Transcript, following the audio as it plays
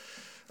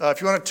If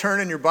you want to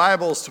turn in your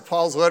Bibles to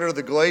Paul's letter to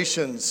the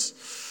Galatians,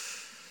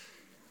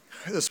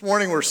 this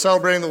morning we're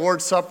celebrating the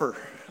Lord's Supper,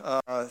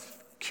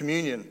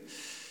 communion.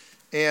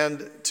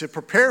 And to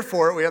prepare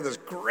for it, we have this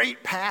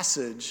great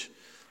passage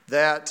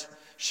that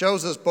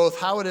shows us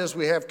both how it is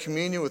we have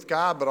communion with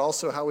God, but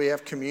also how we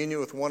have communion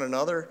with one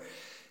another.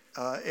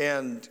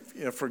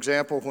 For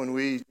example,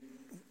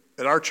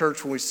 at our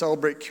church, when we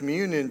celebrate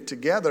communion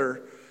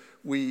together,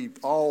 we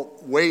all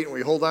wait and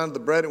we hold on to the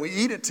bread and we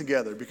eat it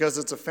together because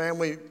it's a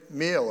family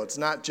meal. It's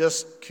not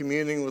just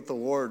communing with the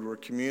Lord. We're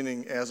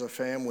communing as a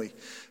family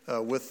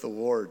with the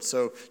Lord.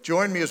 So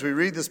join me as we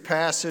read this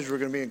passage. We're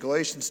going to be in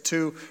Galatians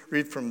 2,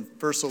 read from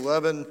verse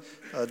 11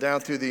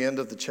 down through the end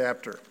of the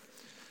chapter.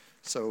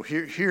 So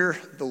hear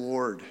the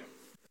Lord.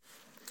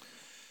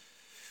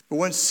 But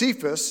when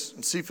Cephas,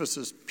 and Cephas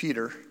is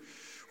Peter,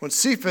 when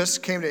Cephas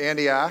came to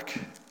Antioch,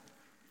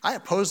 I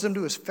opposed him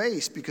to his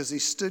face because he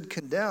stood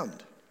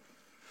condemned.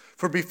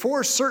 For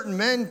before certain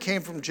men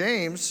came from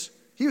James,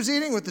 he was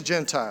eating with the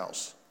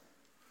Gentiles.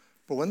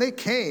 But when they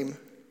came,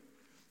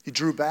 he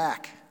drew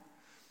back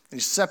and he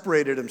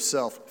separated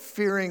himself,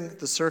 fearing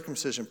the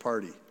circumcision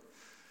party.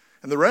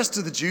 And the rest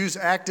of the Jews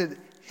acted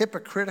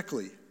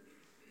hypocritically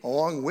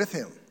along with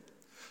him,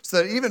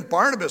 so that even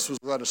Barnabas was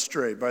led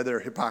astray by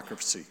their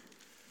hypocrisy.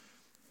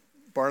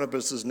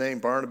 Barnabas' name,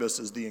 Barnabas,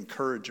 is the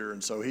encourager,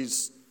 and so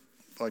he's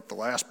like the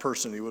last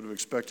person he would have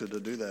expected to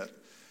do that.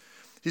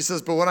 He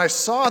says, but when I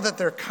saw that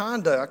their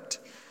conduct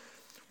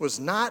was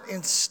not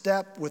in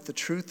step with the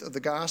truth of the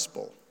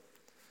gospel,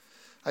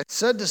 I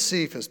said to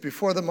Cephas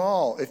before them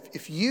all,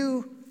 if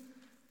you,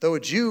 though a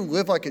Jew,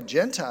 live like a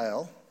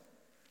Gentile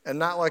and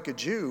not like a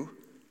Jew,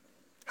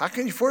 how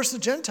can you force the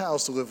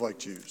Gentiles to live like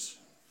Jews?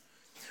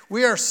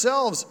 We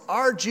ourselves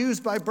are Jews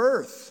by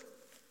birth,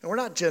 and we're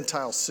not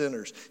Gentile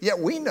sinners. Yet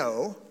we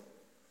know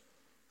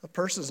a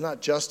person is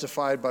not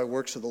justified by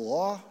works of the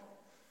law,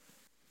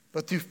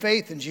 but through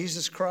faith in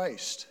Jesus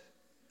Christ.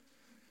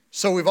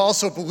 So we've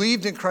also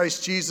believed in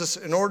Christ Jesus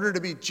in order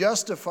to be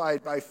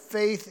justified by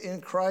faith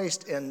in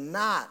Christ and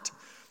not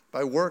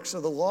by works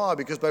of the law,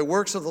 because by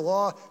works of the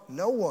law,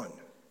 no one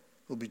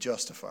will be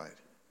justified.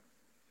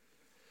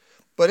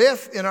 But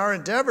if in our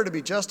endeavor to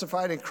be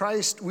justified in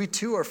Christ, we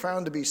too are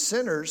found to be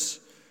sinners,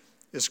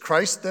 is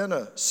Christ then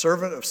a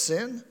servant of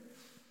sin?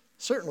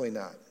 Certainly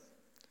not.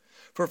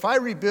 For if I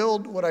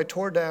rebuild what I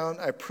tore down,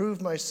 I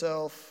prove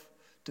myself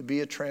to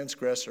be a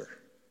transgressor.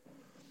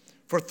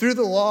 For through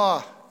the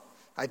law,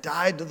 I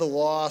died to the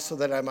law so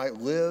that I might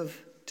live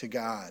to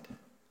God.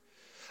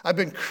 I've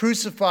been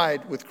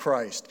crucified with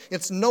Christ.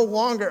 It's no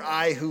longer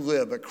I who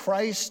live, but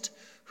Christ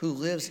who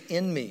lives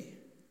in me.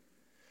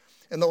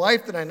 And the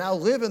life that I now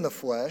live in the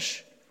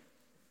flesh,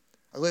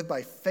 I live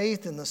by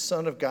faith in the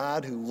Son of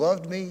God who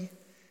loved me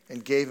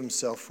and gave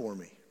himself for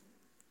me.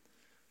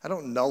 I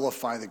don't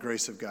nullify the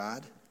grace of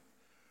God.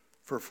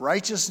 For if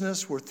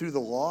righteousness were through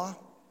the law,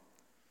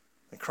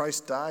 and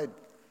Christ died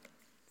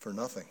for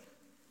nothing.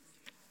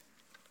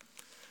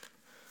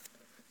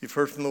 You've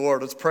heard from the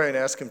Lord. Let's pray and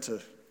ask him to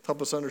help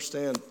us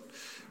understand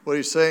what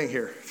he's saying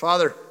here.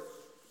 Father,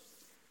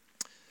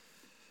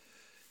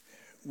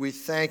 we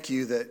thank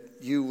you that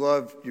you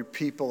love your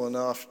people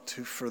enough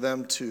for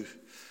them to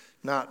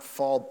not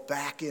fall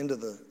back into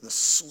the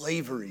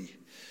slavery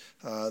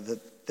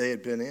that they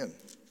had been in,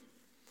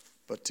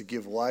 but to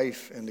give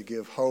life and to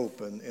give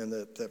hope, and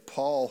that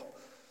Paul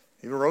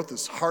even wrote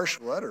this harsh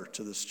letter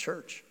to this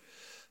church.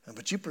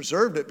 But you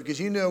preserved it because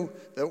you know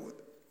that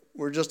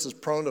we're just as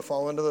prone to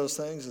fall into those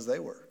things as they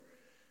were.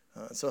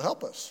 So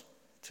help us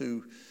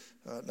to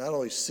not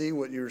only see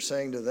what you were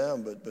saying to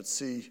them, but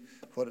see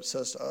what it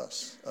says to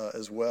us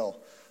as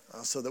well,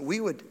 so that we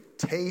would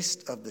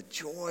taste of the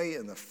joy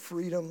and the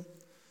freedom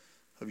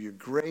of your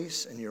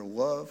grace and your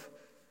love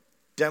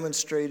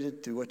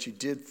demonstrated through what you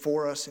did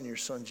for us in your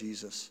Son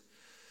Jesus,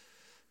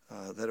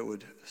 that it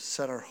would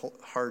set our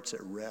hearts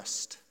at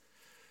rest,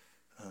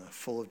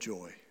 full of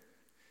joy.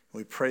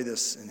 We pray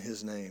this in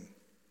his name.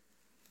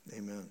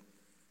 Amen.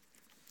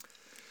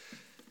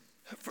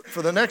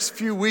 For the next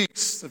few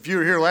weeks, if you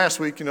were here last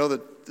week, you know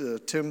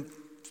that Tim,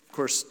 of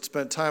course,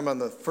 spent time on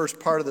the first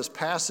part of this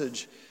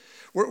passage.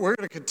 We're going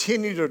to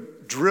continue to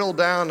drill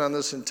down on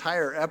this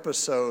entire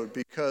episode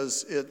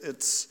because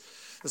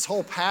this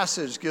whole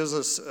passage gives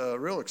us a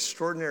real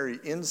extraordinary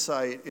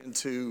insight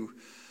into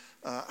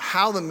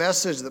how the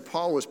message that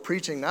Paul was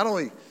preaching not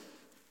only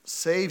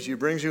saves you,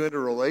 brings you into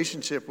a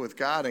relationship with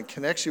God and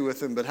connects you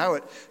with him, but how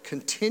it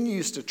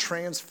continues to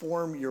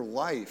transform your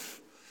life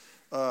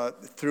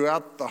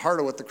throughout the heart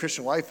of what the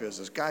Christian life is,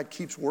 as God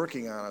keeps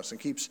working on us and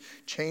keeps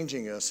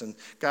changing us, and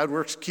God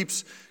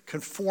keeps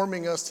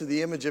conforming us to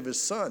the image of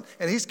his Son.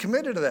 And he's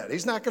committed to that.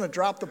 He's not going to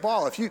drop the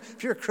ball. If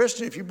you're a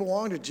Christian, if you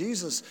belong to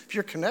Jesus, if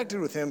you're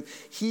connected with him,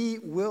 he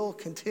will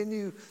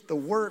continue the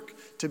work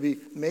to be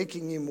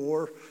making you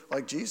more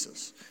like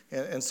Jesus.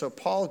 And so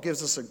Paul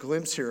gives us a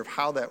glimpse here of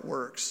how that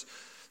works.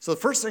 So the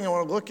first thing I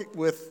want to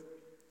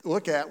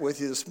look at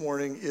with you this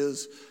morning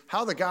is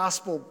how the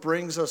gospel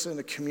brings us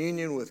into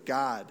communion with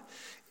God.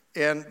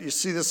 And you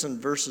see this in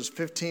verses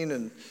 15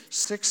 and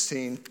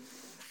 16.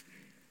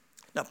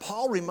 Now,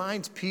 Paul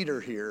reminds Peter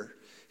here,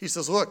 he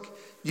says, look,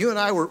 you and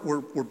I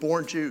were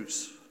born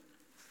Jews.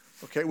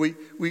 Okay,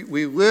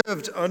 we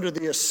lived under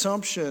the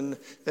assumption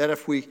that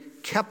if we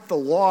kept the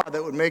law,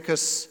 that would make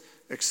us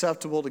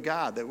acceptable to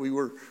God, that we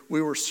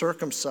were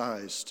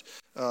circumcised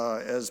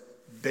as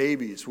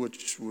babies,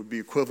 which would be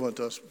equivalent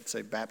to us,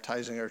 say,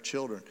 baptizing our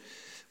children.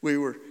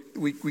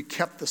 We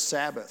kept the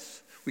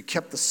Sabbath, we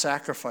kept the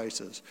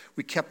sacrifices,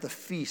 we kept the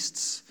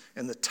feasts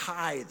and the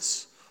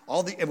tithes,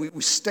 and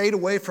we stayed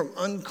away from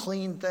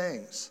unclean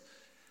things.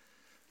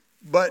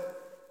 But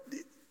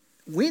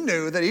we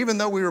knew that even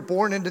though we were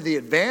born into the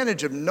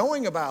advantage of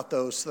knowing about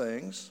those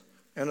things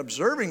and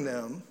observing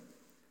them,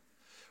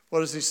 what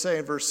does he say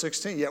in verse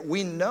 16? Yet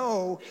we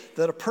know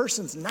that a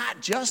person's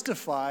not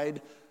justified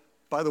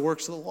by the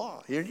works of the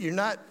law. You're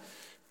not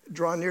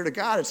drawn near to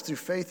God, it's through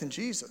faith in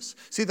Jesus.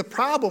 See, the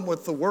problem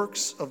with the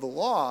works of the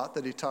law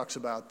that he talks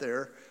about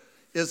there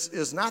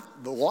is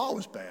not the law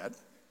was bad.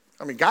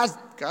 I mean, God's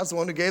the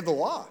one who gave the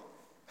law.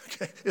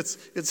 Okay?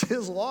 It's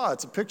his law.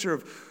 It's a picture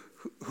of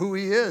who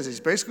he is. He's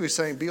basically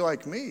saying, be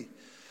like me.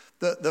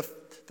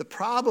 The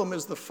problem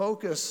is the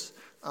focus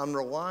on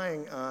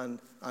relying on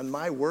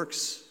my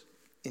works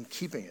in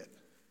keeping it.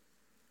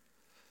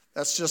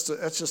 That's just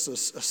a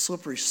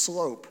slippery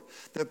slope.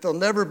 That there'll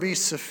never be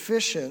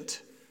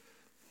sufficient.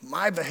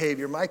 My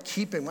behavior, my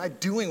keeping, my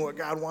doing what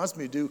God wants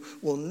me to do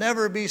will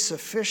never be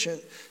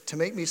sufficient to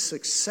make me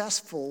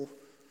successful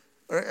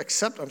or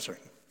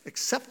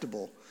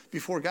acceptable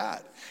before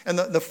God. And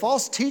the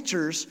false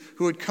teachers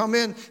who would come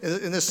in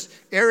this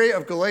area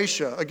of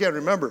Galatia, again,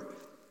 remember,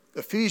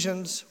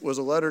 Ephesians was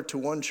a letter to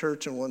one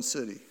church in one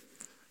city.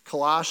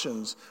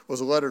 Colossians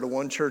was a letter to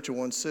one church in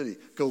one city.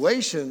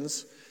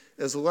 Galatians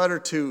is a letter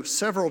to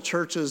several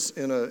churches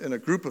in a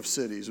group of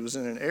cities. It was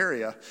in an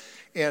area.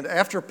 And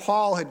after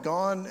Paul had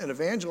gone and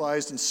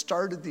evangelized and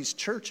started these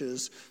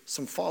churches,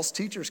 some false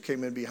teachers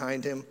came in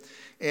behind him.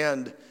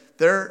 And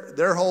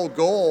their whole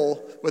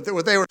goal, what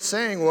they were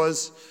saying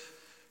was,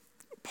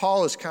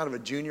 Paul is kind of a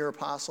junior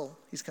apostle.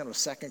 He's kind of a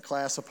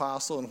second-class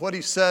apostle. And what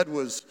he said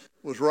was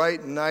right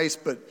and nice,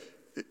 but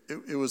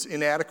it was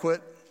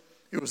inadequate.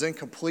 It was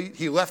incomplete.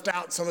 He left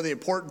out some of the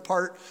important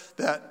part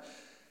that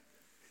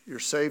you're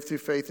saved through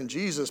faith in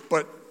Jesus,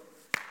 but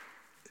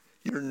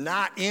you're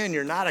not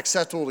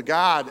acceptable to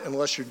God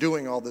unless you're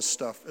doing all this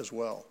stuff as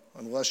well.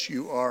 Unless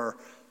you are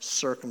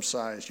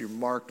circumcised, you're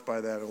marked by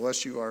that.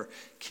 Unless you are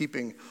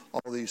keeping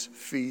all these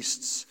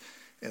feasts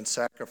and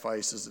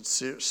sacrifices,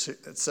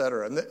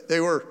 etc. And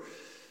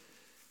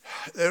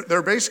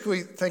they're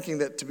basically thinking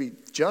that to be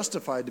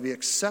justified, to be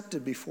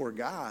accepted before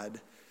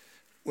God,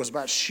 was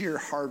about sheer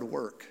hard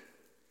work.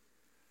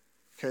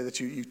 Okay, that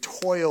you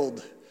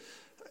toiled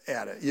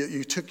at it.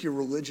 You took your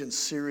religion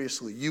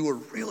seriously. You were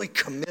really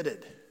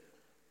committed.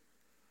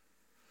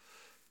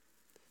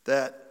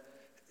 That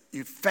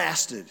you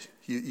fasted,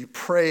 you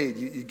prayed,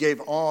 you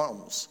gave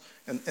alms,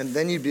 and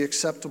then you'd be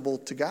acceptable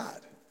to God.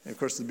 And of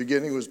course, the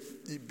beginning was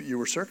you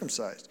were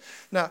circumcised.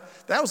 Now,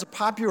 that was a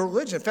popular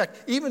religion. In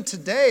fact, even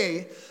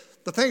today,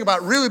 the thing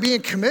about really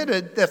being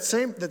committed, that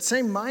same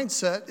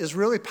mindset is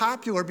really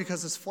popular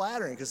because it's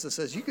flattering, because it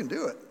says you can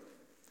do it.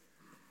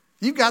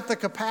 You've got the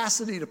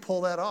capacity to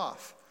pull that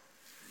off.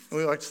 And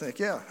we like to think,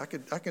 yeah, I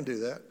can do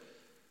that.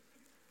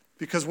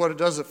 Because what it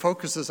does, it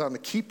focuses on the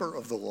keeper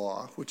of the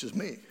law, which is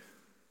me.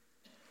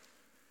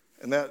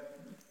 And that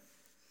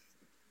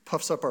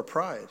puffs up our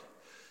pride.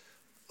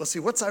 Let's see,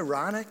 what's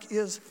ironic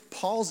is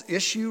Paul's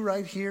issue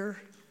right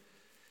here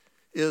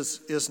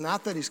is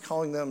not that he's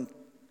calling them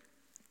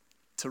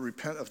to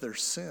repent of their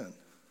sin.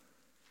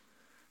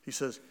 He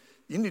says,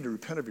 you need to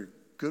repent of your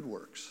good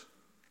works.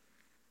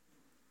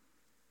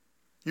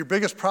 Your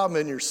biggest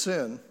problem in your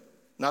sin,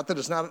 not that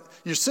it's not,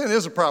 your sin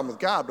is a problem with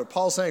God, but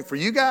Paul's saying, for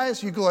you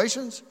guys, you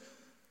Galatians,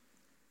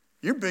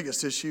 your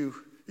biggest issue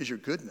is your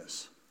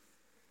goodness.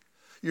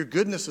 Your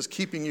goodness is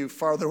keeping you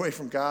farther away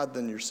from God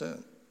than your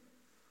sin.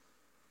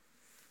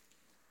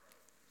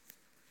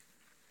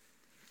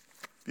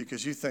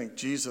 Because you think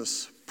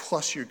Jesus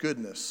plus your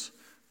goodness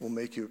will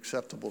make you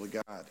acceptable to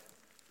God.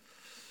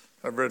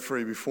 I've read for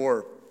you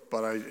before,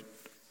 but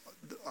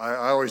I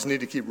always need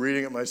to keep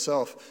reading it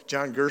myself.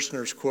 John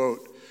Gerstner's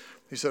quote,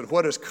 he said,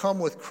 what has come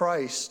with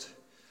Christ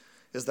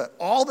is that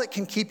all that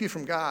can keep you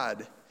from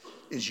God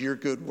is your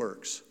good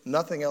works.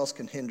 Nothing else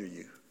can hinder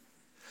you.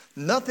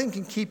 Nothing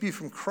can keep you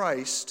from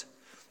Christ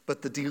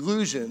but the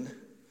delusion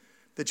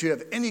that you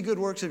have any good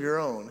works of your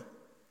own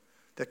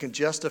that can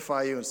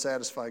justify you and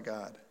satisfy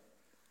God.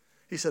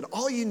 He said,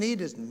 all you need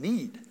is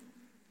need.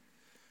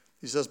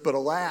 He says, but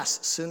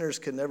alas, sinners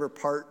can never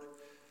part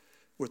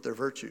with their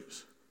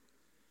virtues.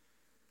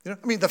 You know,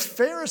 I mean, the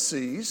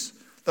Pharisees,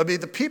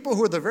 the people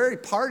who were the very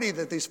party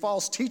that these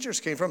false teachers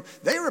came from,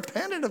 they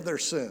repented of their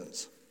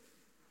sins.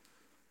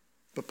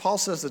 But Paul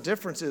says the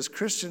difference is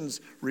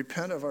Christians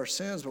repent of our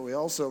sins, but we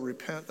also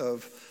repent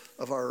of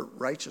our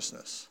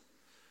righteousness.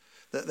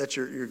 That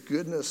your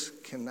goodness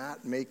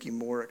cannot make you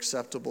more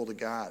acceptable to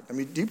God. I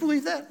mean, do you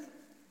believe that?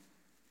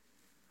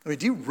 I mean,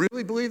 do you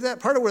really believe that?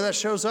 Part of where that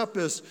shows up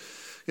is,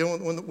 you know,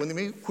 when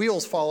the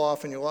wheels fall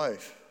off in your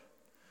life.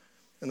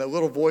 And that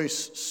little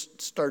voice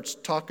starts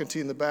talking to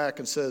you in the back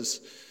and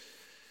says,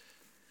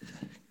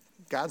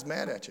 God's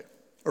mad at you.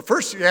 Or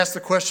first you ask the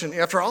question,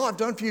 after all I've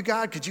done for you,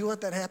 God, could you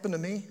let that happen to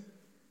me?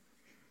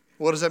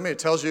 What does that mean? It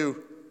tells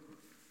you,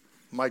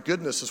 my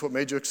goodness is what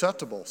made you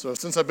acceptable. So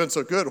since I've been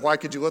so good, why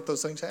could you let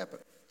those things happen,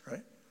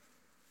 right?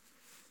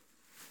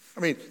 I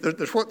mean,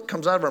 there's what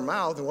comes out of our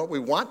mouth and what we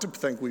want to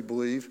think we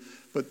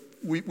believe, but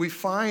we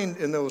find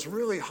in those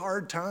really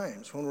hard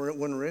times when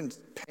we're in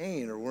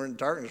pain or we're in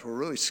darkness, we're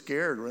really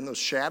scared, we're in those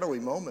shadowy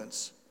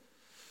moments,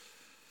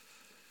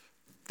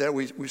 that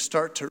we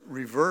start to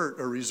revert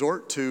or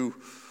resort to,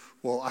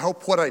 well, I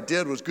hope what I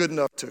did was good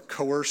enough to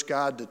coerce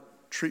God to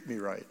treat me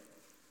right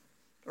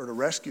or to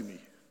rescue me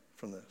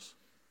from this.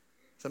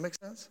 Does that make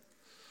sense?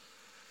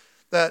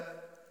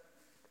 That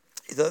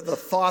the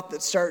thought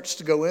that starts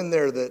to go in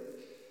there that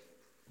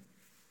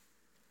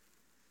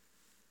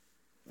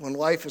when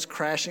life is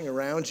crashing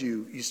around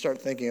you, you start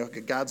thinking,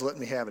 okay, God's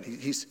letting me have it.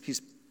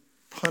 He's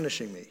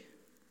punishing me.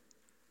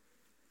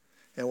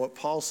 And what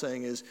Paul's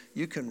saying is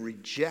you can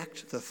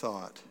reject the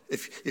thought.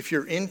 If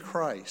you're in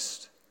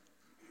Christ,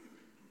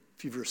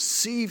 if you've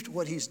received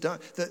what he's done,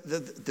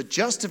 the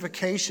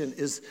justification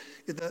is,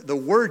 the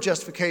word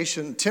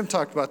justification, Tim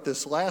talked about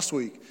this last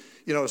week,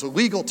 is a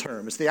legal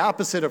term. It's the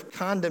opposite of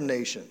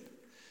condemnation.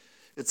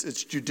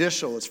 It's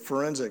judicial, it's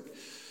forensic,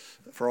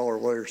 for all our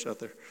lawyers out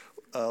there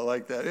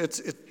like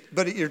that.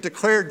 But you're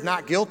declared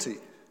not guilty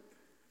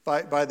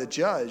by the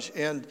judge,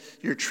 and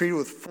you're treated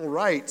with full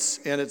rights,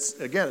 and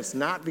it's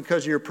not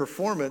because of your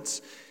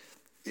performance,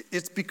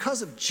 it's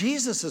because of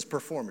Jesus'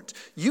 performance.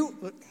 This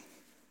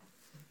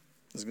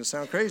is going to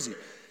sound crazy.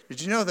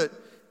 Did you know that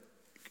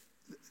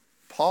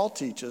Paul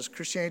teaches,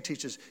 Christianity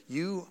teaches,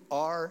 you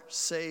are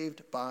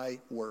saved by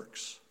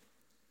works?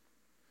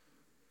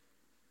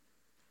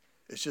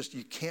 It's just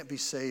you can't be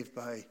saved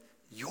by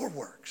your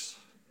works.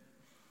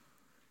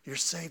 You're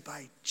saved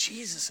by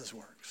Jesus'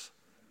 works.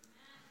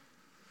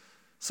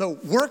 So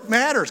work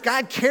matters.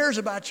 God cares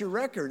about your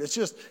record. It's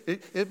just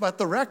about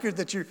the record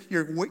that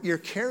you're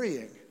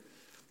carrying.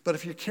 But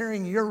if you're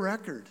carrying your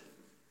record,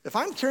 if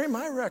I'm carrying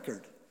my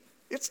record,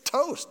 it's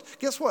toast.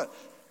 Guess what?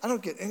 I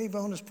don't get any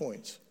bonus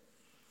points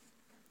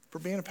for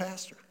being a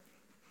pastor,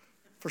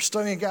 for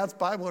studying God's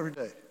Bible every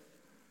day.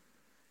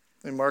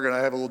 And Margaret and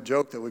I have a little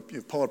joke that we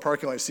pull in a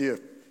parking lot, see a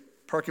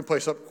parking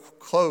place up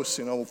close,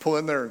 we'll pull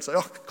in there and say,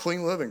 oh,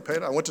 clean living,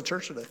 paid. I went to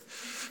church today.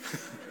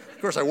 Of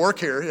course, I work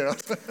here,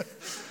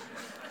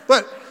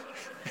 But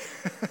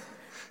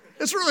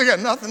it's really got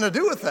nothing to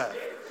do with that.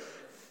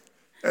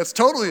 It's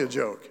totally a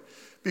joke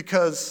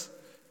because,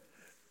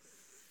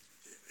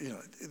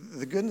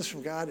 the goodness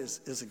from God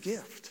is a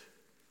gift.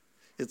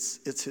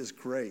 It's his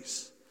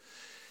grace.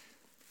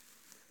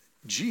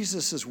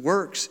 Jesus'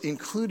 works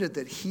included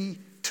that he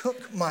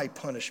took my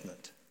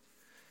punishment.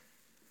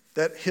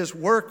 That his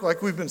work,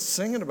 like we've been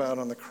singing about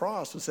on the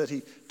cross, was that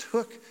he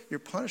took your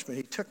punishment.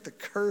 He took the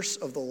curse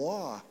of the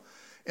law.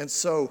 And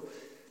so,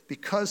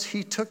 because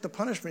he took the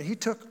punishment, he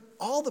took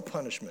all the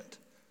punishment.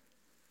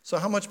 So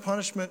how much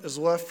punishment is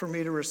left for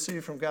me to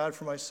receive from God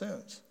for my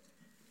sins?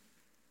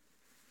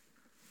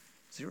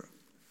 0.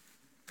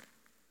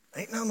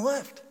 Ain't none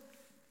left.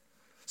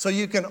 So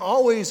you can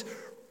always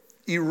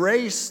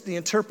erase the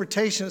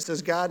interpretation that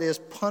says God is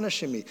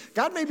punishing me.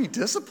 God may be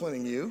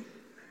disciplining you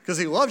because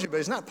he loves you, but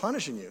he's not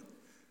punishing you.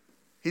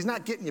 He's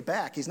not getting you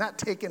back. He's not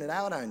taking it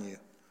out on you,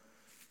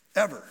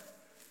 ever.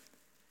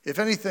 If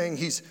anything,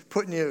 he's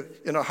putting you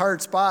in a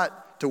hard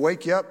spot to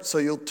wake you up so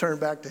you'll turn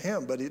back to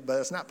him, but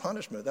it's not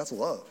punishment. That's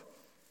love.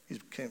 He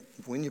can't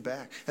win you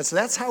back. And so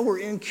that's how we're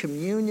in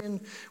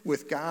communion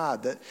with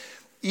God, that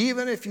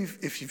even if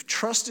you've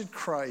trusted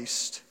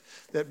Christ,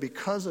 that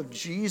because of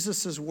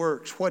Jesus'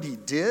 works, what he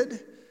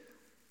did,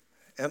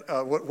 and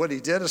what he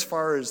did as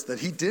far as that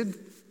he did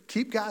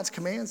keep God's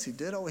commands, he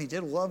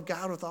did love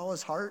God with all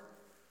his heart,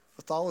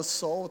 with all his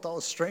soul, with all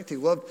his strength. He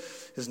loved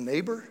his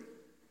neighbor,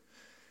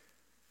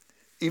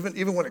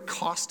 even when it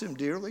cost him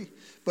dearly.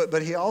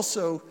 But he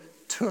also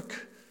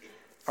took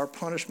our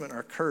punishment,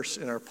 our curse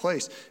in our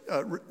place.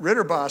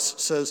 Ritterboss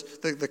says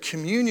the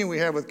communion we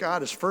have with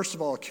God is first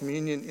of all a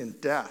communion in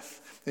death.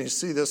 And you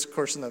see this, of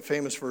course, in that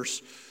famous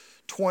verse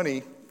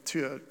 20,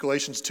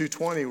 Galatians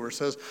 2:20, where it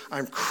says,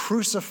 I'm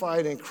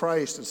crucified in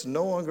Christ. It's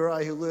no longer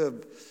I who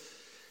live.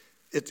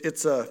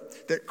 It's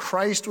that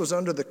Christ was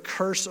under the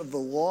curse of the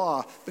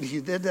law, but he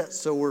did that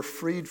so we're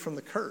freed from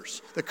the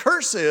curse. The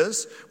curse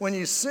is when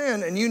you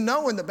sin, and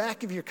in the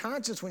back of your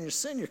conscience when you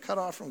sin, you're cut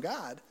off from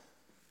God.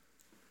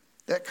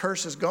 That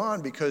curse is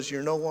gone because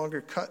you're no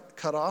longer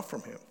cut off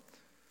from him.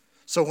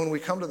 So when we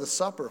come to the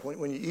supper,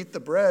 when you eat the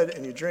bread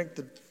and you drink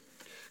the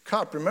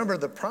cup, remember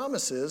the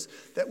promise is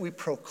that we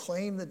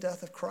proclaim the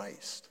death of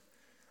Christ.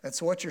 And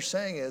so what you're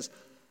saying is,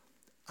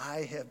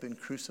 I have been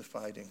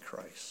crucified in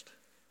Christ.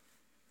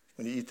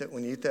 When you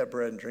eat that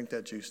bread and drink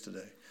that juice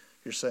today,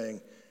 you're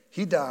saying,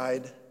 he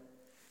died,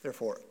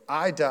 therefore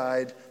I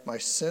died, my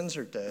sins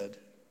are dead,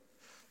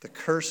 the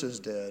curse is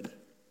dead,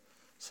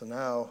 so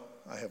now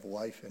I have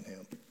life in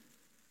him.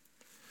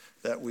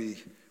 That we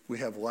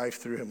have life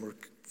through him. We're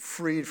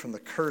freed from the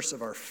curse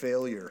of our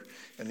failure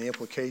and the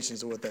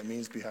implications of what that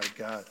means behind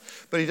God.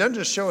 But he doesn't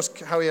just show us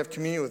how we have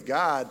communion with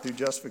God through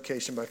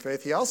justification by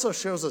faith. He also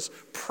shows us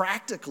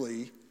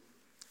practically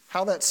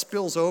how that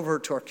spills over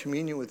to our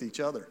communion with each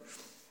other.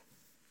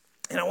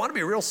 And I want to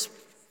be real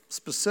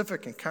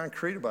specific and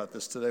concrete about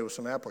this today with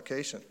some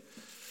application.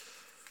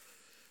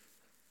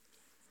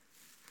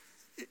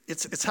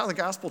 It's how the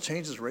gospel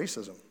changes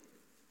racism.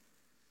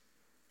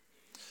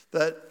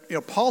 That,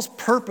 Paul's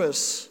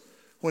purpose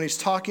when he's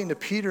talking to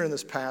Peter in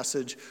this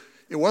passage,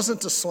 it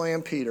wasn't to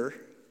slam Peter.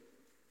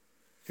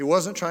 He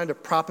wasn't trying to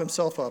prop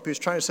himself up. He was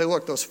trying to say,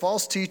 look, those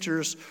false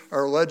teachers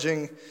are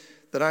alleging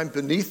that I'm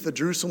beneath the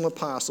Jerusalem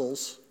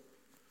apostles,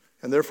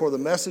 and therefore the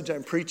message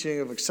I'm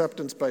preaching of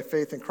acceptance by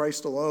faith in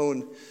Christ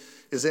alone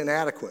is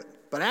inadequate.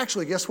 But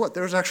actually, guess what?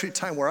 There was actually a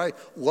time where I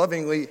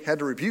lovingly had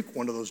to rebuke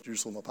one of those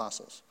Jerusalem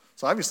apostles.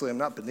 So obviously I'm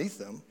not beneath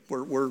them.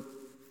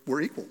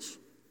 We're equals.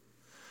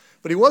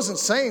 But he wasn't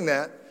saying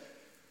that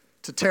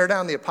to tear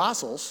down the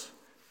apostles.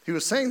 He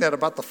was saying that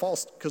about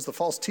because the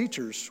false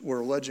teachers were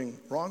alleging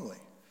wrongly.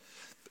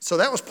 So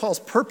that was Paul's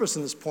purpose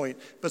in this point.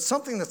 But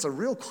something that's a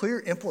real clear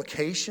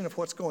implication of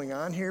what's going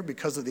on here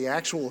because of the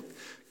actual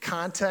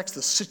context,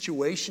 the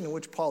situation in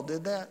which Paul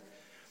did that,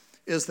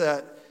 is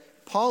that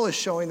Paul is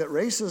showing that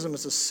racism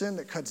is a sin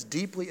that cuts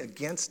deeply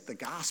against the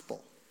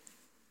gospel.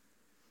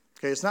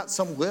 Okay, it's not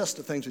some list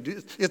of things we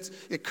do.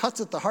 It cuts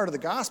at the heart of the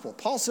gospel.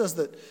 Paul says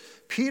that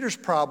Peter's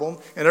problem,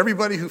 and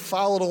everybody who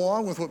followed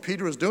along with what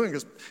Peter was doing,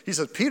 because he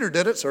said Peter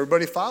did it, so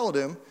everybody followed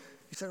him.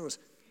 He said it was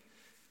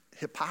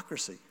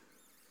hypocrisy.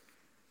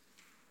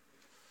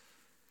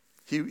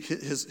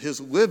 His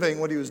living,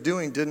 what he was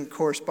doing, didn't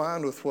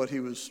correspond with what he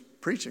was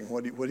preaching,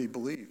 what he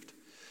believed.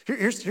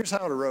 Here's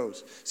how it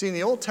arose. See, in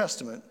the Old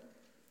Testament,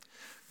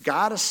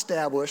 God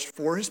established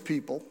for his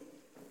people,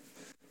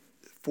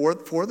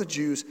 for the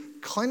Jews,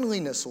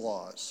 cleanliness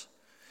laws.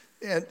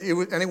 And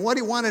what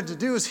he wanted to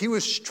do is he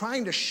was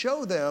trying to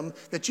show them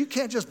that you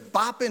can't just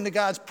bop into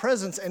God's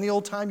presence any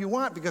old time you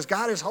want because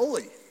God is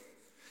holy.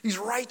 He's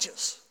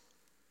righteous.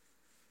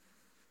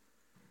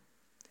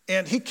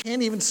 And he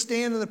can't even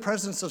stand in the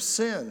presence of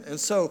sin. And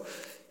so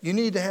you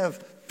need to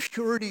have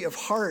purity of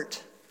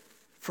heart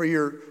for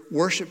your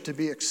worship to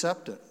be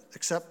accepted.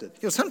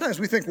 Sometimes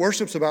we think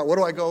worship's about what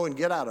do I go and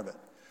get out of it.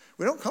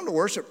 We don't come to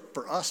worship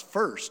for us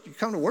first. You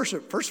come to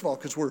worship, first of all,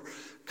 because we're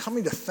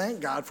coming to thank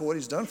God for what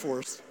he's done for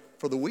us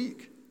for the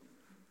week,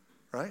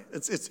 right?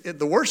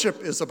 The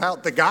worship is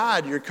about the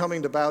God you're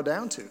coming to bow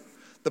down to.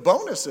 The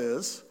bonus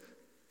is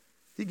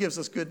he gives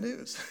us good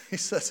news. He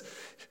says,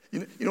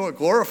 you know what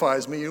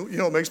glorifies me, you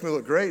know what makes me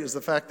look great is the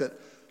fact that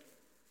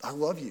I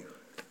love you.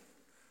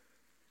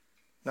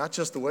 Not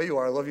just the way you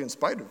are, I love you in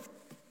spite of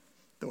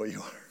the way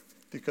you are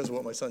because of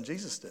what my son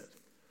Jesus did.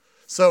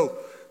 So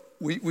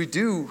we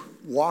do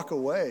walk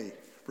away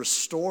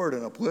restored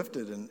and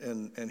uplifted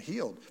and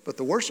healed. But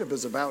the worship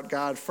is about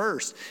God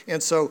first.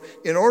 And so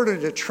in order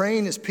to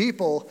train his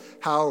people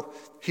how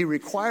he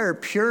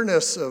required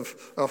pureness of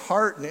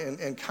heart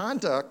and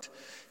conduct,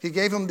 he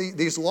gave them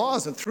these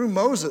laws. And through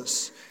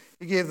Moses,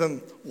 he gave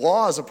them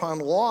laws upon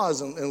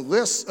laws and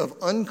lists of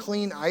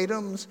unclean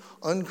items,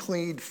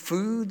 unclean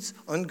foods,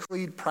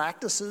 unclean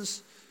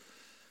practices.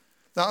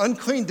 Now,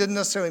 unclean didn't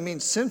necessarily mean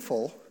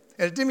sinful.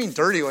 And it didn't mean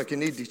dirty, like you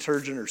need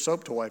detergent or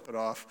soap to wipe it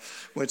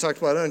off when it talked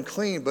about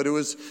unclean, but it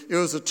was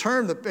a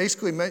term that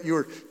basically meant you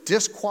were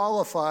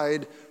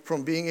disqualified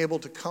from being able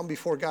to come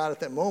before God at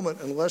that moment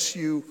unless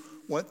you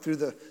went through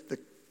the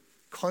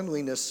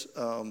cleanliness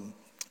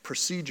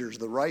procedures,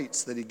 the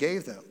rites that he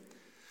gave them.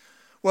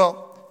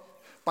 Well,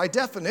 by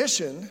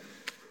definition,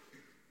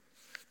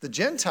 the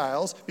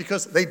Gentiles,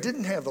 because they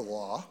didn't have the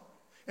law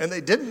and they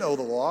didn't know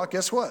the law,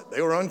 guess what?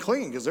 They were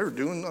unclean because they were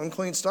doing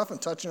unclean stuff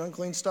and touching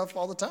unclean stuff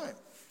all the time.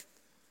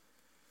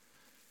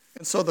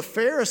 And so the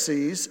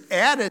Pharisees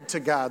added to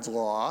God's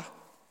law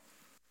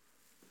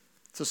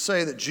to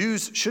say that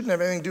Jews shouldn't have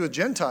anything to do with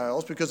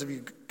Gentiles because if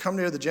you come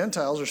near the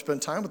Gentiles or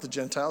spend time with the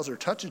Gentiles or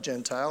touch a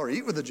Gentile or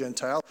eat with a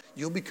Gentile,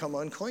 you'll become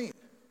unclean.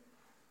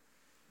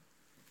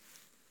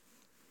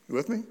 You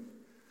with me?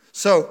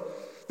 So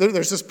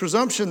there's this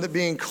presumption that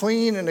being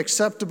clean and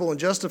acceptable and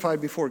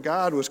justified before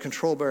God was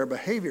controlled by our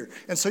behavior.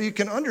 And so you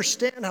can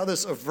understand how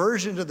this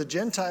aversion to the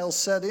Gentiles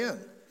set in.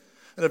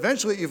 And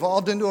eventually it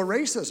evolved into a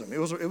racism. It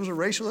was a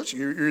racial issue.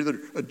 You're either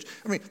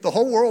the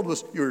whole world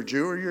was you're a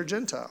Jew or you're a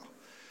Gentile.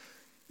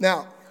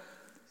 Now,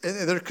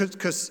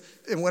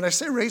 and when I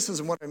say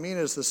racism, what I mean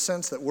is the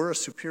sense that we're a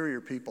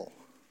superior people.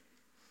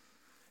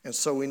 And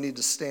so we need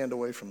to stand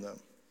away from them.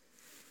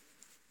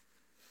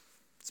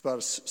 It's about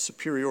a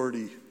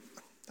superiority,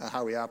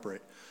 how we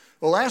operate.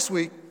 Well, last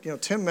week,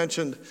 Tim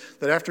mentioned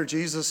that after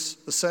Jesus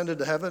ascended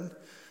to heaven,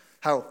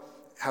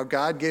 how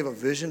God gave a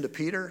vision to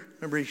Peter.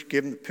 Remember, he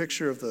gave him the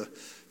picture of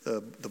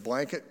the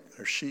blanket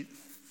or sheet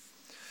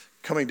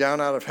coming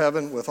down out of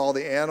heaven with all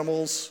the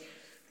animals.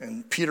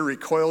 And Peter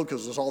recoiled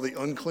because there's all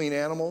the unclean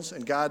animals.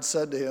 And God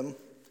said to him,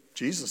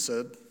 Jesus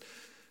said,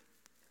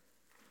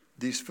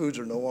 these foods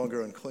are no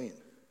longer unclean.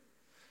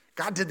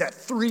 God did that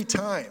 3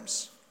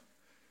 times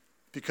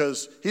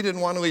because he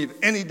didn't want to leave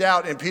any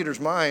doubt in Peter's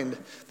mind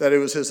that it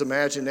was his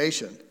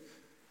imagination,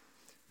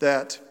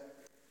 that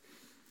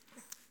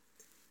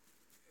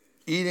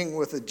eating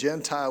with a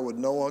Gentile would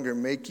no longer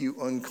make you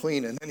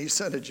unclean. And then he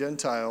sent a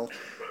Gentile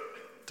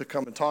to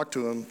come and talk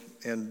to him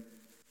and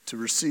to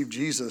receive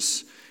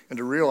Jesus and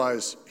to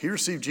realize he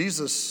received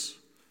Jesus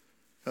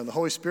and the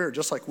Holy Spirit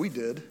just like we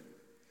did.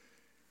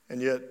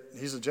 And yet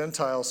he's a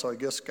Gentile, so I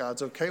guess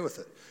God's okay with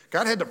it.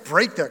 God had to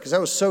break that because that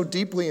was so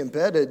deeply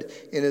embedded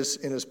in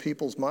his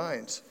people's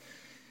minds.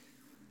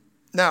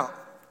 Now,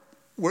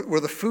 were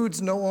the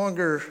foods no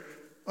longer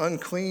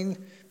unclean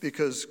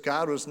because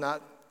God was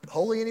not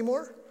holy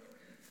anymore?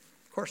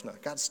 Of course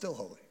not. God's still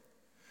holy.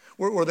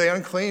 Were they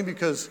unclean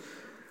because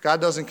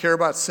God doesn't care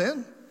about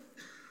sin?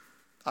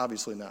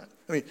 Obviously not.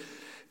 I mean,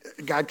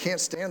 God can't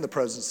stand the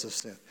presence of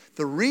sin.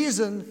 The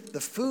reason the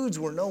foods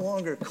were no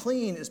longer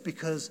clean is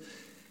because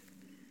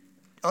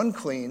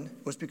unclean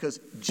was because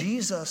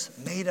Jesus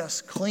made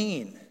us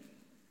clean.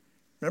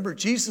 Remember,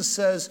 Jesus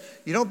says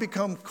you don't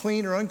become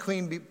clean or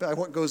unclean by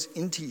what goes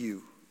into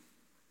you.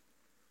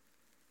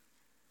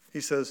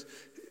 He says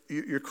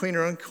you're clean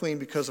or unclean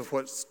because of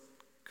what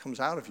comes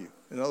out of you.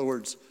 In other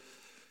words,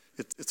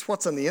 it's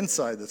what's on the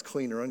inside that's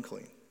clean or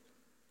unclean.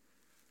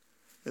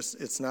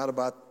 It's not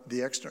about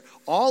the external.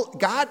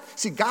 God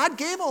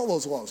gave all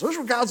those laws. Those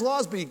were God's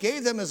laws, but he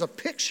gave them as a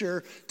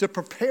picture to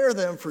prepare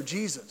them for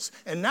Jesus.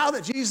 And now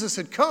that Jesus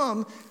had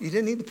come, you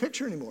didn't need the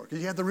picture anymore because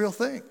you had the real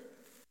thing.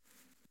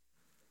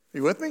 Are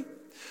you with me?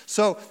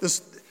 So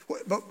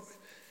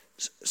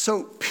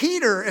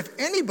Peter, if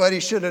anybody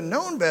should have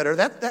known better,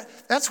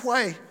 that's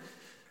why,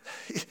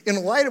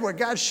 in light of what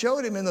God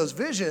showed him in those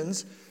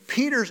visions,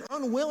 Peter's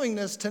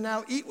unwillingness to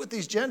now eat with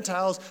these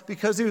Gentiles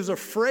because he was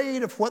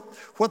afraid of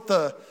what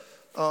the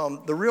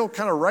real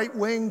kind of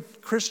right-wing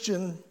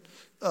Christians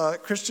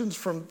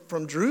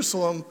from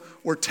Jerusalem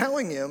were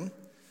telling him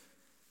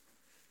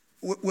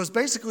was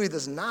basically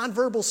this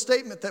nonverbal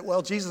statement that,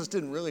 well, Jesus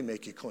didn't really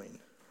make you clean.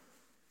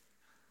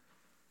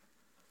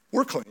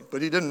 We're clean,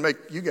 but he didn't make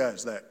you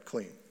guys that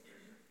clean.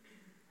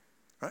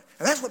 Right?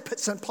 And that's what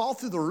sent Paul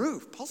through the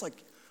roof. Paul's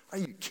like, are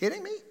you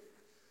kidding me?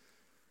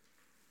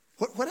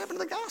 What happened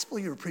to the gospel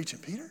you were preaching,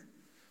 Peter?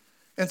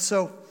 And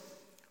so,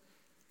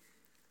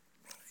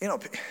 he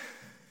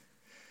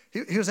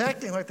was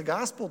acting like the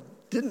gospel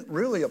didn't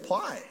really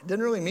apply,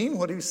 didn't really mean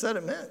what he said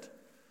it meant.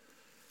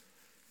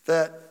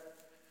 That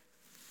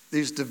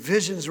these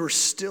divisions were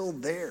still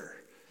there.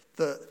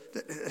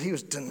 He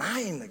was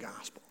denying the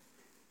gospel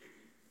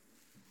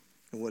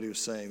and what he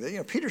was saying.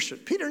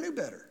 Peter knew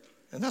better.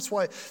 And that's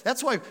why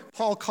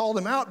Paul called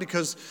him out,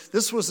 because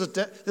this was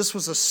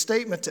a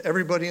statement to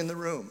everybody in the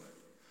room.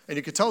 And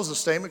you could tell it was a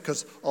statement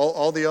because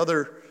all the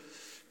other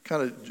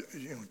kind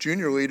of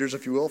junior leaders,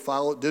 if you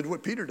will, did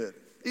what Peter did.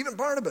 Even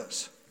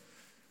Barnabas.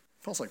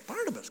 Paul's like,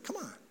 Barnabas, come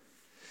on.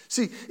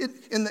 See,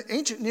 in the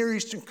ancient Near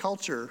Eastern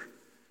culture,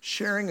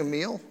 sharing a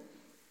meal,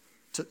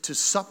 to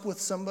sup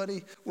with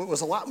somebody,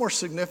 was a lot more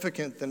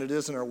significant than it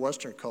is in our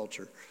Western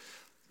culture.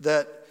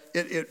 That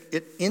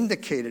it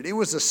indicated, it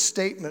was a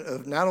statement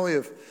of not only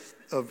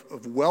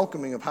of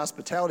welcoming, of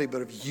hospitality,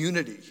 but of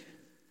unity.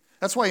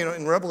 That's why,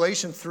 in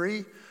Revelation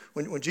 3,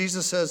 when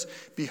Jesus says,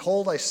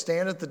 behold, I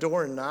stand at the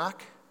door and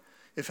knock.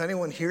 If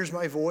anyone hears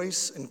my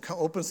voice and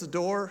opens the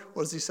door,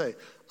 what does he say?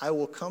 I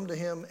will come to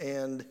him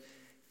and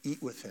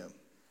eat with him,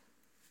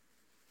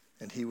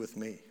 and he with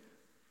me.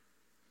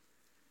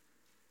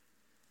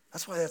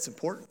 That's why that's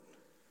important.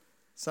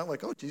 It's not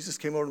like, oh, Jesus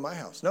came over to my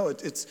house. No,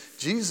 it's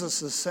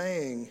Jesus is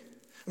saying,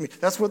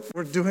 that's what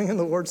we're doing in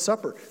the Lord's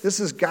Supper.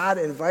 This is God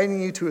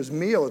inviting you to his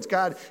meal. It's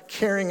God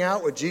carrying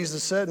out what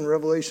Jesus said in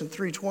Revelation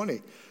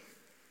 3:20.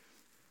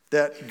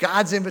 That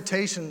God's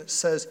invitation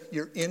says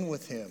you're in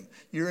with him.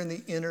 You're in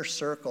the inner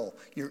circle.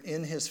 You're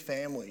in his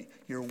family.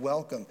 You're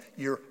welcome.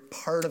 You're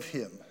part of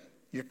him.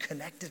 You're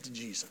connected to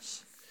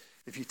Jesus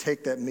if you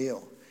take that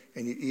meal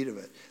and you eat of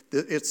it.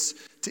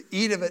 To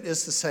eat of it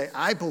is to say,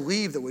 I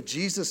believe that what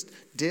Jesus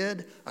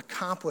did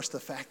accomplished the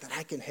fact that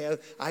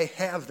I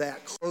have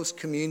that close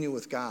communion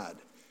with God.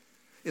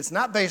 It's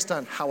not based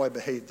on how I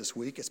behaved this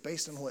week. It's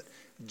based on what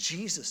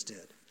Jesus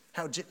did,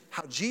 how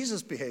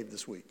Jesus behaved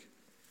this week.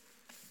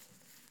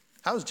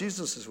 How was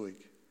Jesus this week?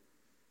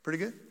 Pretty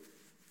good?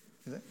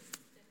 You think?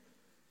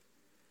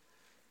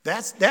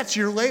 That's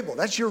your label.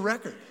 That's your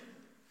record.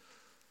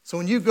 So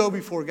when you go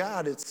before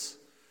God,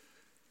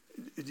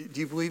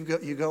 do you believe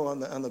you go on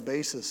the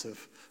basis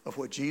of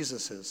what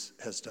Jesus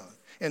has done?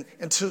 And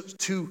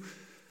to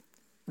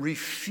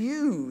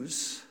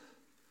refuse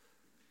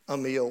a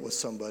meal with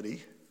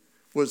somebody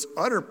was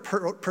utter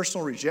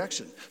personal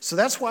rejection. So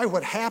that's why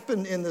what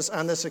happened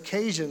on this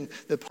occasion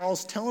that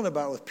Paul's telling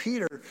about with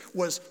Peter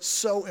was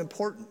so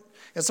important.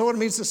 And so what it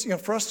means is,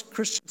 for us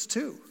Christians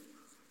too.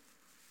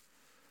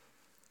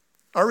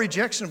 Our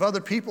rejection of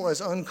other people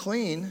as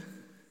unclean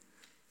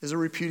is a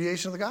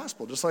repudiation of the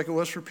gospel, just like it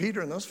was for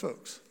Peter and those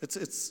folks.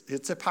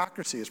 It's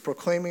hypocrisy. It's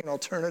proclaiming an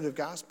alternative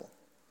gospel.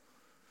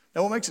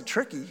 Now, what makes it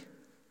tricky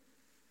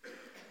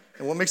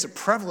and what makes it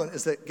prevalent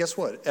is that, guess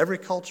what? Every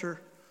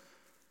culture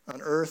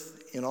on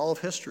earth in all of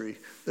history,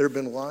 there have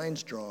been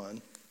lines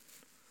drawn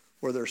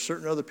where there are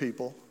certain other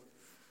people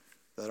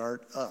that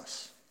aren't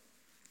us.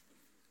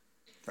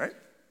 Right?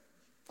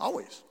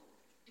 Always.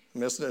 I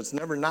mean, it's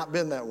never not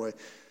been that way.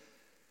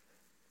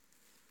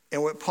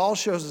 And what Paul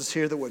shows us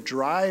here, that what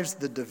drives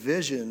the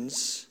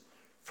divisions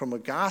from a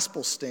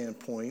gospel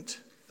standpoint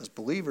as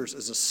believers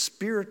is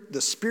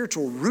the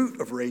spiritual root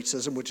of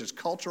racism, which is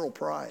cultural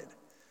pride.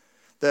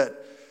 That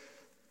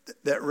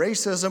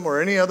racism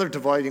or any other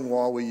dividing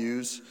wall we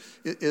use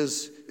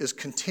is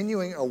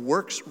continuing a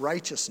works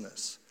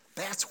righteousness.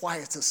 That's why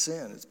it's a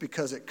sin. It's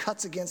because it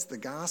cuts against the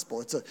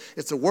gospel.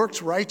 It's a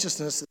works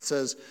righteousness that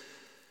says,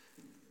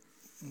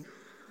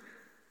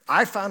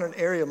 I found an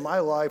area of my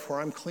life where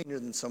I'm cleaner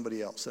than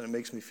somebody else, and it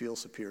makes me feel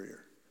superior.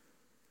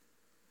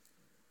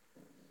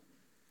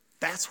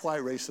 That's why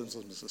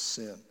racism is a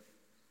sin.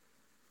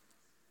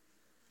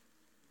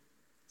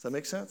 Does that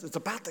make sense? It's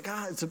about the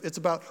God. It's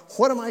about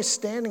what am I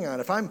standing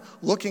on? If I'm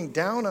looking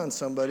down on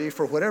somebody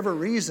for whatever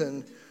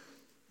reason,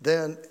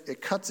 then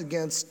it cuts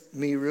against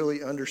me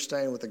really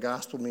understanding what the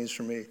gospel means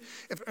for me.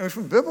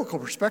 From a biblical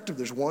perspective,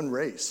 there's one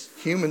race,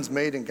 humans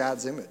made in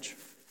God's image.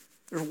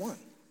 There's one.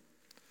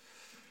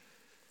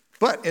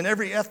 But in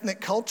every ethnic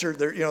culture,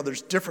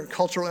 there's different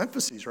cultural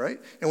emphases, right?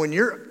 And when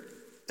your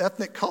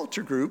ethnic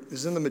culture group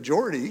is in the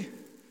majority,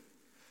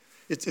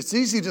 it's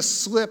easy to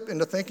slip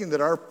into thinking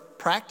that our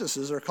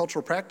practices, our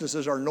cultural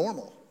practices, are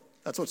normal.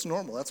 That's what's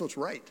normal. That's what's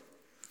right.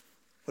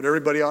 What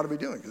everybody ought to be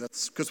doing,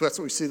 because that's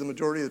what we see the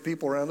majority of the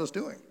people around us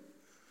doing.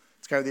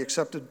 It's kind of the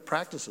accepted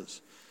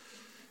practices.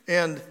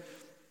 And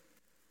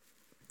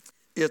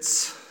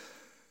it's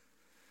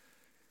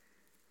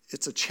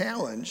a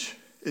challenge.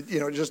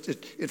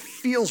 It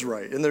feels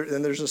right, and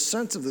there's a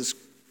sense of this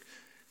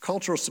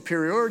cultural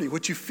superiority,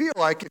 which you feel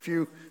like if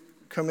you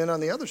come in on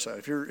the other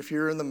side. If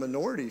you're in the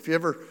minority,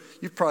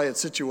 you've probably had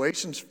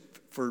situations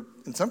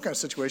in some kind of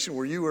situation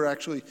where you were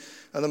actually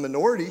in the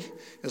minority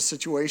in a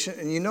situation,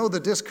 and you know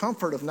the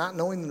discomfort of not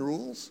knowing the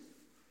rules,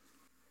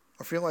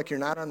 or feeling like you're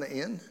not on the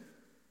in,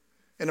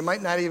 and it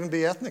might not even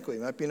be ethnically;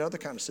 it might be in other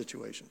kind of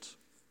situations.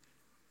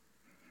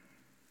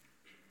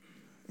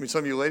 I mean, some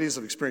of you ladies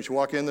have experienced, you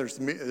walk in, there's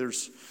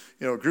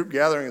a group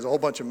gathering, there's a whole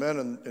bunch of men,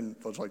 and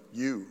it's like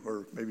you,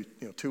 or maybe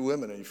two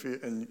women,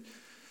 and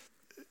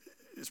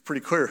it's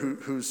pretty clear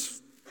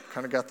who's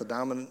kind of got the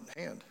dominant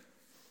hand,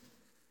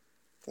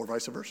 or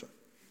vice versa.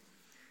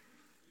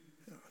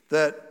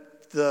 And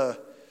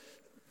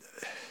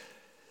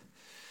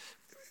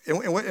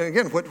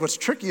again, what's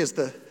tricky is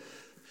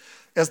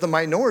as the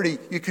minority,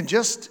 you can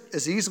just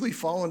as easily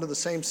fall into the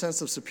same sense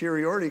of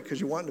superiority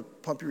because you want to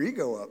pump your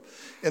ego up.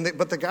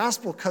 But the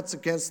gospel cuts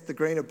against the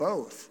grain of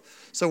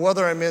both. So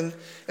whether I'm in,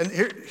 and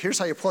here's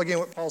how you plug in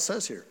what Paul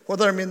says here.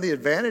 Whether I'm in the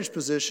advantaged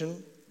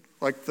position,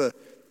 like the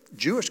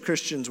Jewish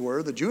Christians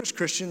were, the Jewish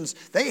Christians,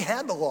 they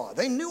had the law.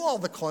 They knew all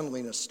the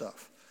cleanliness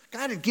stuff.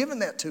 God had given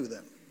that to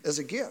them as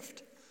a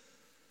gift.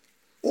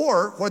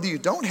 Or whether you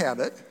don't have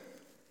it,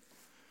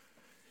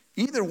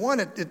 either one,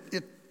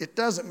 it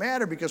doesn't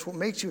matter, because what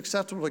makes you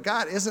acceptable to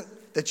God isn't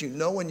that you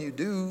know when you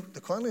do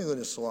the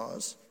cleanliness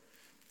laws.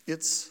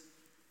 It's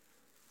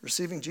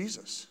receiving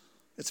Jesus.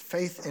 It's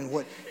faith in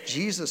what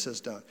Jesus has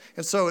done.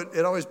 And so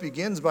it always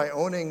begins by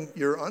owning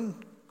your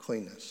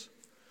uncleanness,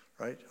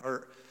 right?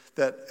 Or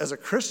that as a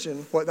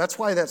Christian, that's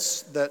why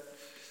that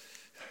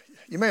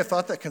you may have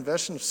thought that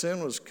confession of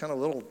sin was kind of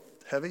a little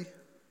heavy,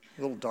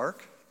 a little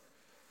dark.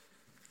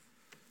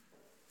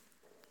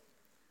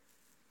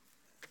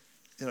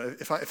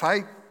 If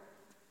I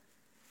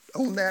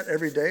own that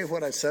every day,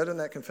 what I said in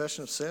that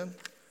confession of sin,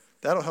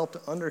 that'll help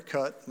to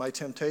undercut my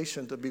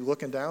temptation to be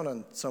looking down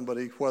on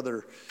somebody,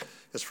 whether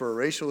it's for a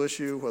racial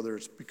issue, whether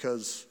it's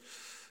because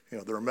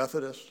they're a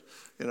Methodist,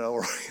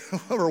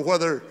 or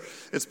whether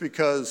it's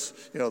because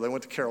they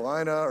went to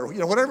Carolina, or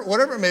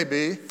whatever it may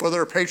be, whether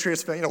they're a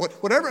Patriots fan,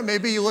 whatever it may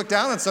be, you look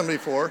down on somebody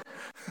for.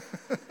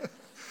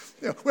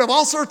 We have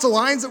all sorts of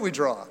lines that we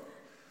draw.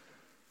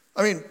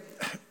 I mean,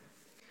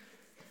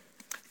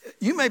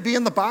 you may be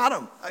in the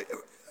bottom.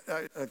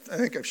 I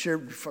think I'm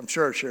sure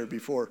I've shared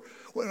before.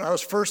 When I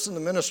was first in the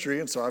ministry,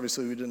 and so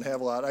obviously we didn't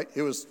have a lot,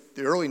 it was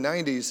the early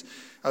 90s,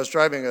 I was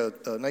driving a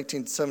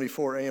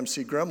 1974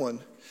 AMC Gremlin,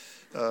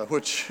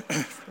 which,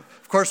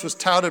 of course, was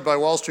touted by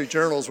Wall Street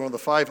Journal as one of the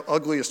 5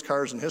 ugliest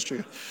cars in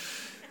history.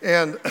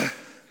 And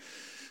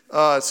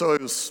so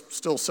it was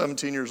still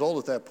 17 years old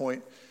at that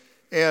point.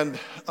 And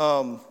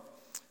I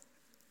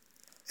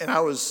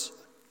was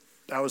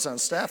on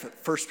staff at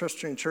First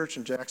Presbyterian Church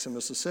in Jackson,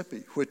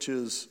 Mississippi,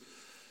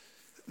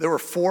 there were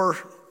 4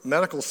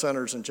 medical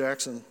centers in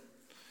Jackson,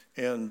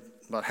 and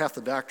about half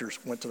the doctors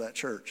went to that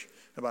church.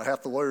 About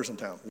half the lawyers in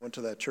town went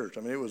to that church.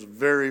 I mean, it was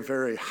very,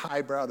 very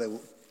highbrow.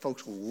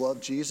 Folks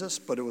loved Jesus,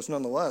 but it was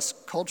nonetheless,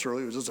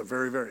 culturally, it was just a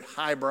very, very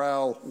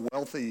highbrow,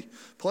 wealthy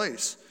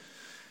place.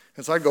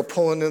 And so I'd go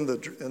pulling in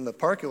the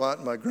parking lot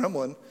in my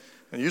Gremlin,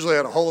 and usually I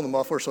had a hole in the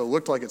muffler so it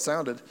looked like it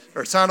sounded,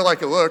 or it sounded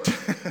like it looked.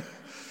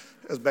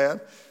 As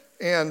bad.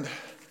 And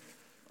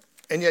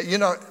yet,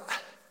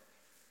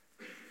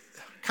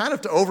 kind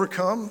of to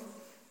overcome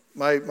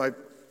my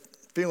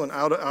feeling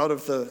out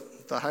of the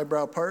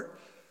highbrow part,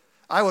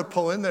 I would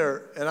pull in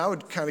there and I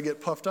would kind of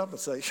get puffed up and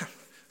say,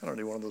 I don't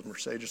need one of those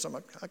Mercedes or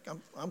something.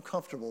 I'm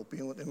comfortable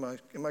being in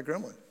my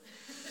Gremlin.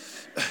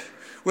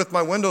 With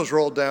my windows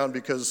rolled down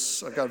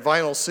because I've got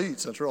vinyl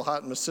seats. It's real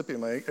hot in Mississippi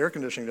and my air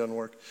conditioning doesn't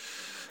work.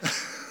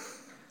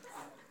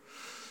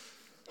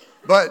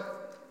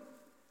 But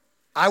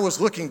I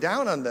was looking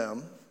down on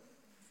them,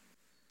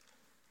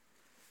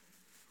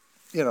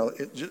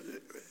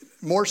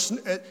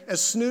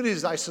 as snooty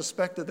as I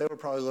suspected, they were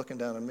probably looking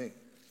down on me,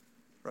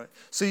 right?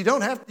 So you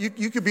don't have,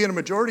 you could be in a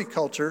majority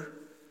culture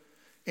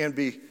and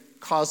be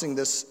causing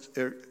this,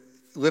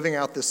 living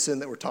out this sin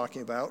that we're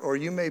talking about, or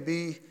you may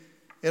be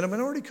in a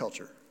minority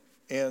culture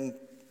and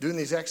doing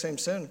the exact same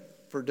sin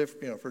for a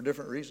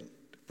different reason,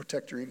 to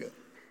protect your ego.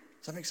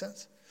 Does that make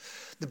sense?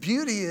 The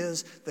beauty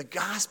is the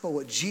gospel,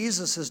 what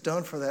Jesus has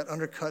done for that,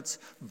 undercuts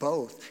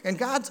both. And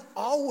God's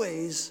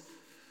always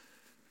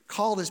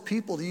called his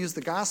people to use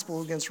the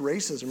gospel against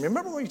racism.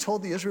 Remember when he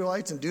told the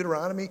Israelites in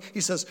Deuteronomy?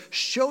 He says,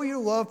 show your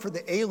love for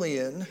the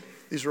alien.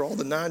 These are all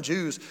the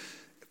non-Jews.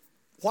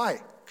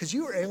 Why? Because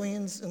you were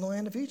aliens in the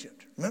land of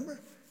Egypt. Remember?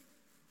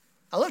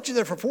 I left you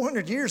there for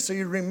 400 years so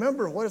you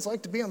remember what it's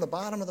like to be on the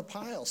bottom of the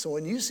pile. So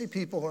when you see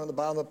people who are on the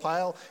bottom of the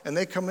pile and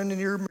they come into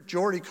your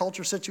majority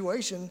culture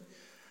situation,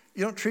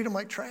 you don't treat them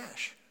like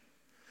trash.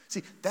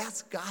 See,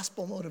 that's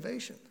gospel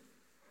motivation.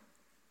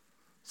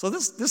 So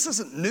this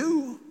isn't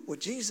new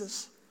with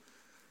Jesus.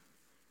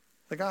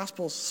 The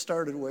gospel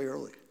started way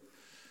early.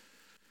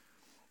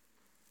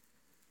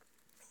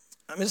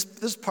 I mean, this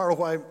is part of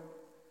why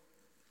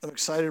I'm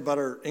excited about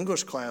our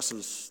English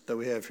classes that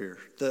we have here.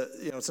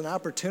 It's an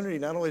opportunity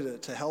not only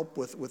to help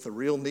with the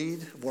real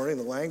need of learning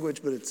the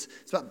language, but it's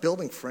about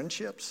building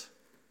friendships,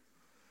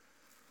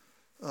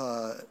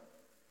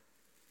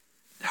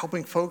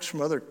 helping folks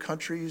from other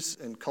countries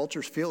and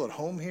cultures feel at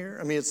home here.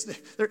 I mean,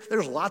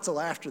 there's lots of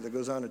laughter that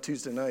goes on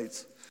Tuesday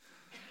nights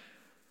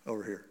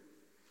over here.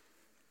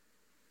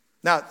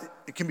 Now,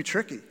 it can be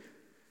tricky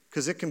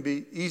because it can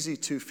be easy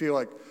to feel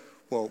like,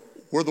 well,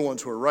 we're the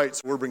ones who are right,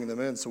 so we're bringing them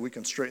in so we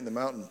can straighten them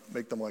out and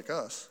make them like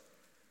us.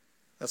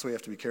 That's what we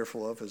have to be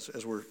careful of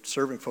as we're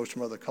serving folks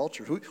from other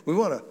cultures. We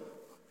want to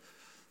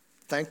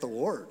thank the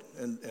Lord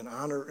and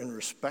honor and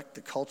respect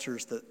the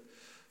cultures that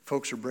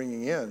folks are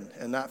bringing in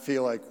and not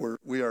feel like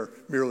we are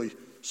merely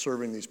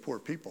serving these poor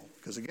people.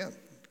 Because again,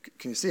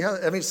 can you see how,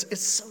 I mean, it's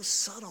so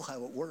subtle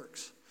how it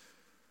works.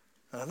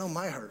 And I know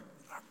my heart,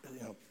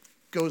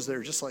 goes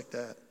there just like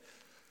that.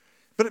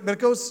 But it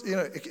goes,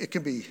 it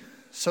can be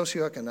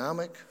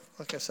socioeconomic,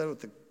 like I said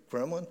with the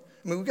Gremlin.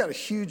 I mean, we've got a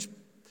huge,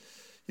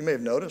 you may have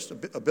noticed,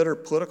 a bitter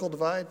political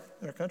divide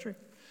in our country.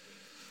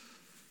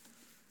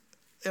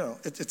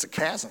 It's a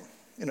chasm.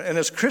 And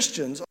as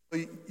Christians,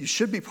 you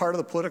should be part of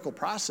the political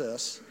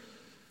process.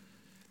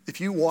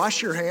 If you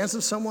wash your hands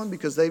of someone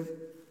because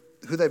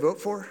who they vote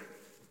for,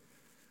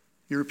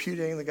 you're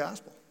repudiating the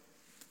gospel.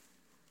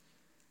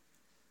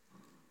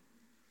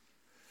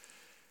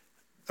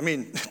 I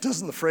mean,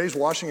 doesn't the phrase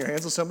washing your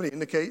hands of somebody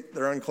indicate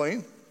they're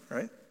unclean,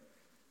 right?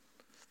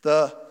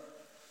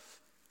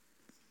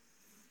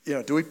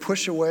 Do we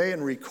push away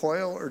and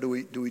recoil, or do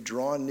we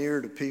draw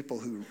near to people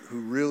who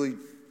really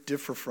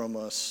differ from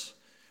us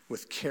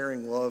with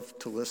caring love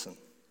to listen?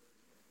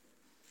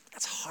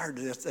 That's hard.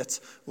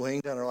 That's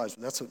laying down our lives.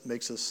 That's what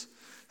makes us,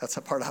 that's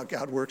a part of how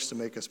God works to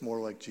make us more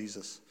like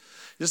Jesus.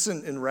 Just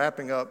in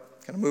wrapping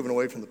up, kind of moving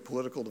away from the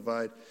political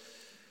divide,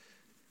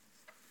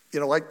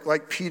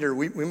 like Peter,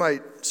 we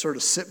might sort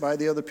of sit by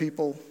the other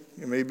people,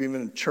 maybe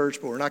even in church,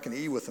 but we're not going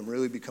to eat with them,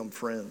 really become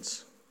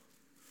friends.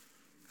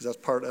 Because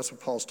that's what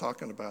Paul's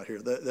talking about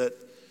here. That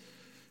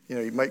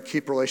you might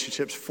keep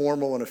relationships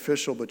formal and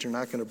official, but you're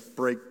not going to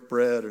break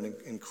bread and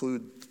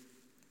include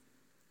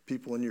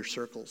people in your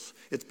circles.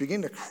 It's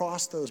beginning to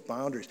cross those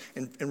boundaries.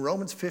 In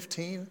Romans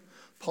 15,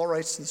 Paul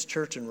writes to this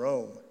church in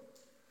Rome,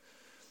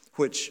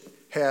 which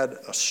had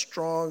a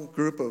strong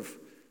group of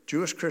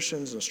Jewish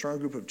Christians and a strong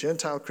group of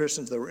Gentile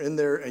Christians that were in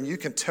there, and you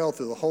can tell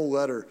through the whole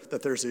letter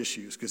that there's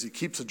issues because he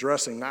keeps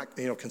addressing not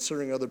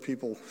considering other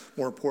people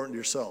more important to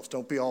yourselves.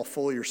 Don't be all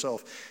full of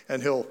yourself.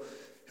 And he'll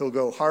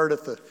go hard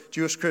at the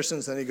Jewish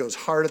Christians, then he goes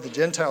hard at the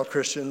Gentile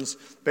Christians,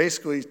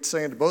 basically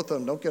saying to both of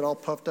them, don't get all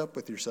puffed up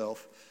with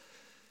yourself.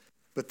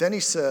 But then he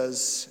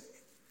says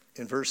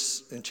in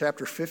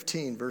chapter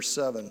 15, verse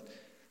 7,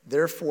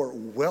 therefore,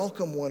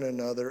 welcome one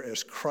another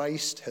as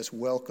Christ has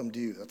welcomed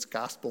you. That's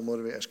gospel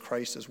motivated, as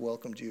Christ has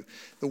welcomed you.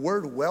 The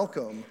word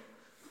welcome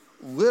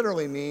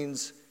literally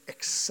means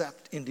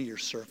accept into your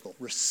circle,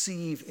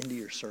 receive into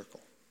your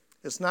circle.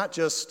 It's not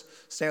just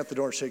stand at the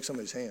door and shake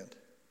somebody's hand.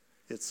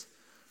 It's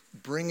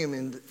bring him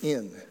into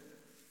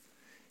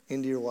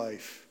your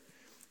life,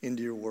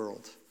 into your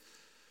world.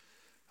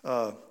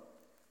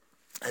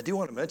 I do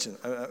want to mention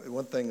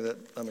one thing that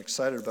I'm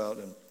excited about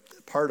and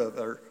part of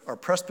our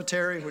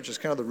presbytery, which is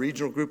kind of the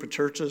regional group of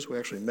churches. We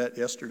actually met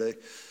yesterday.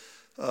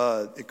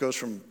 It goes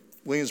from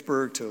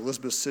Williamsburg to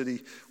Elizabeth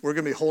City. We're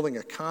going to be holding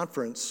a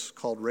conference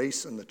called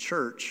Race in the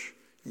Church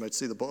You might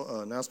see the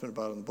announcement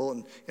about it in the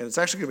bulletin. And it's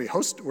actually going to be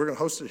hosted. We're going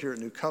to host it here at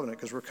New Covenant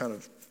because we're kind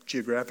of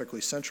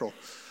geographically central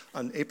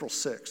on April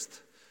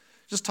 6th.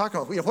 Just talk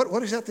about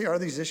what exactly are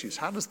these issues?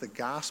 How does the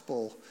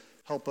gospel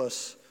help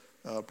us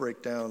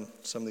break down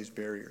some of these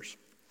barriers?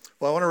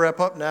 Well, I want to wrap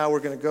up now.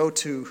 We're going to go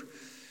to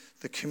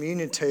the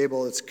communion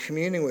table. It's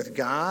communing with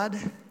God,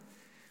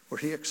 where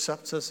he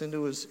accepts us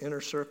into his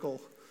inner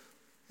circle,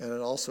 and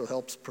it also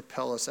helps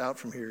propel us out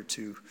from here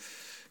to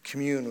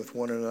commune with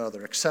one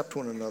another, accept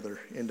one another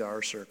into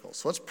our circle.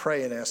 So let's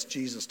pray and ask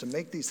Jesus to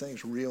make these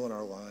things real in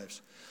our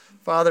lives.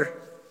 Father,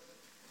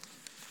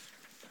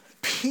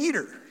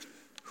 Peter,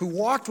 who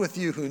walked with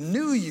you, who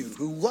knew you,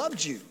 who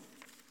loved you,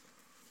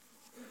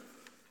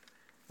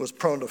 was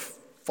prone to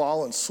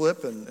fall and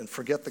slip and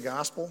forget the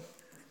gospel.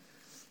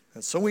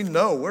 And so we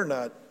know we're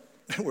going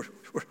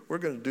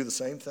to do the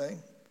same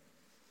thing.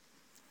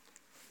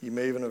 You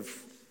may even have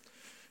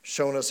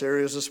shown us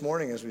areas this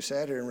morning as we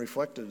sat here and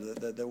reflected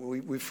that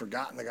we've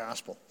forgotten the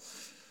gospel.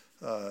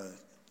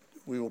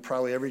 We will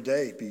probably every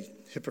day be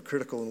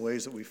hypocritical in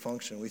ways that we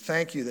function. We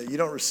thank you that you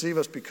don't receive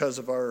us because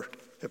of our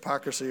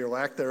hypocrisy or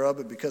lack thereof,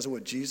 but because of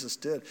what Jesus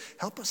did.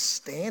 Help us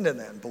stand in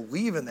that and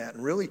believe in that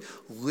and really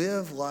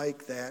live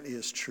like that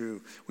is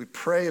true. We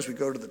pray as we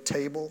go to the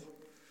table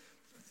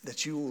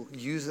that you will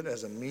use it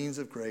as a means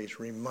of grace.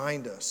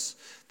 Remind us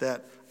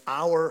that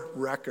our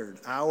record,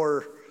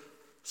 our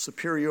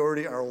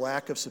superiority, our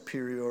lack of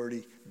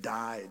superiority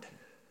died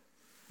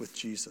with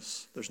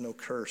Jesus. There's no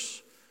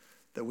curse.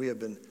 That we have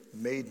been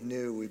made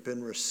new, we've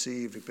been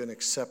received, we've been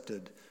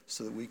accepted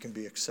so that we can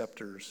be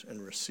acceptors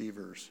and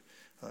receivers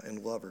and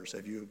lovers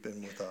as you have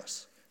been with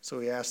us. So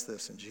we ask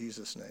this in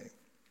Jesus' name.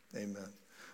 Amen.